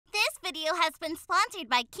video has been sponsored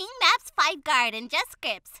by King Maps 5 Guard and Just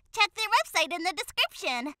Scripts. Check their website in the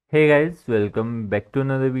description. Hey guys, welcome back to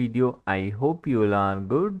another video. I hope you all are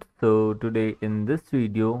good. So today in this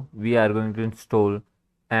video we are going to install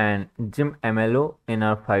an Gym MLO in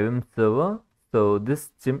our FiveM server. So this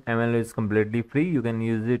Gym MLO is completely free. You can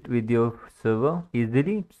use it with your server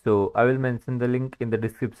easily. So I will mention the link in the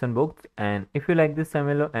description box, and if you like this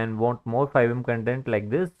MLO and want more FiveM content like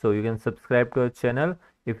this, so you can subscribe to our channel.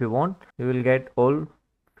 If you want, you will get all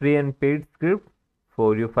free and paid script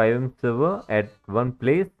for your FiveM server at one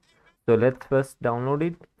place. So let's first download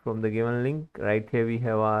it from the given link. Right here we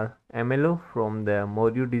have our MLO from the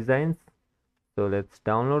MLO designs. So let's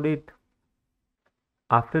download it.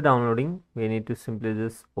 After downloading, we need to simply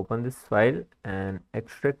just open this file and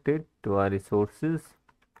extract it to our resources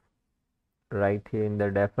right here in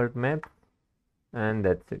the default map, and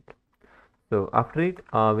that's it. So after it,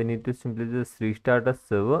 we need to simply just restart a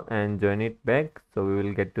server and join it back, so we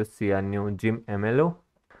will get to see our new Gym MLO.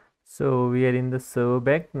 So we are in the server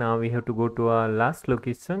back. Now we have to go to our last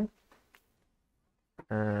location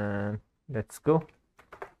and let's go.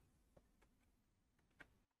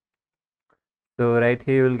 So right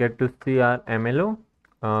here you will get to see our MLO,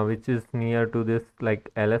 which is near to this like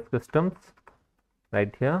LS customs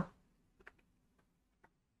right here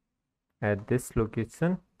at this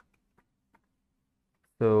location.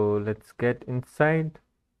 So let's get inside.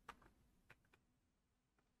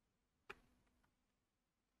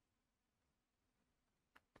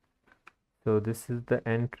 So this is the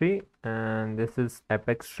entry, and this is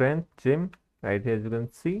Apex Strength Gym. Right here, as you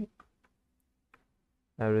can see,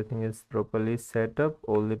 everything is properly set up.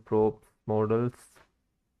 All the props, models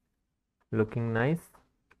looking nice.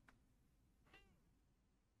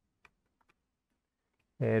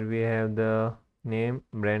 Here we have the name,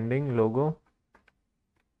 branding, logo.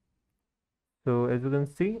 So as you can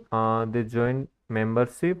see, they joined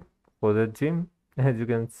membership for the gym. As you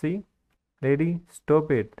can see, lady,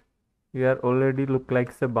 stop it. You are already look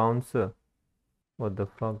like a bouncer. What the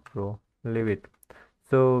fuck, bro? Leave it.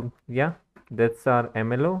 So yeah, that's our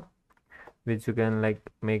MLO, which you can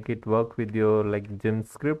like make it work with your like gym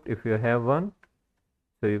script if you have one.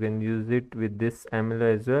 So you can use it with this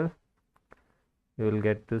MLO as well. You will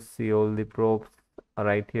get to see all the props.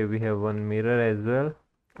 Right here we have one mirror as well.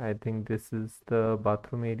 I think this is the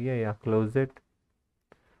bathroom area. Yeah, closet.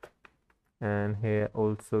 And here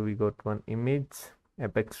also we got one image,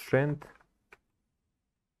 Apex Strength.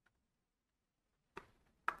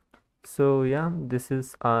 So yeah, this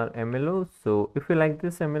is our MLO. So if you like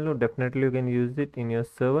this MLO, definitely you can use it in your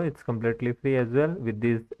server. It's completely free as well with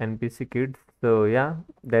these NPC kits. So yeah,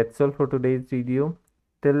 that's all for today's video.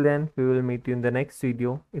 Till then, we will meet you in the next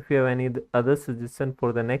video. If you have any other suggestion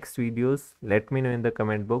for the next videos, let me know in the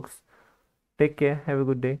comment box. Take care. Have a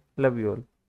good day. Love you all.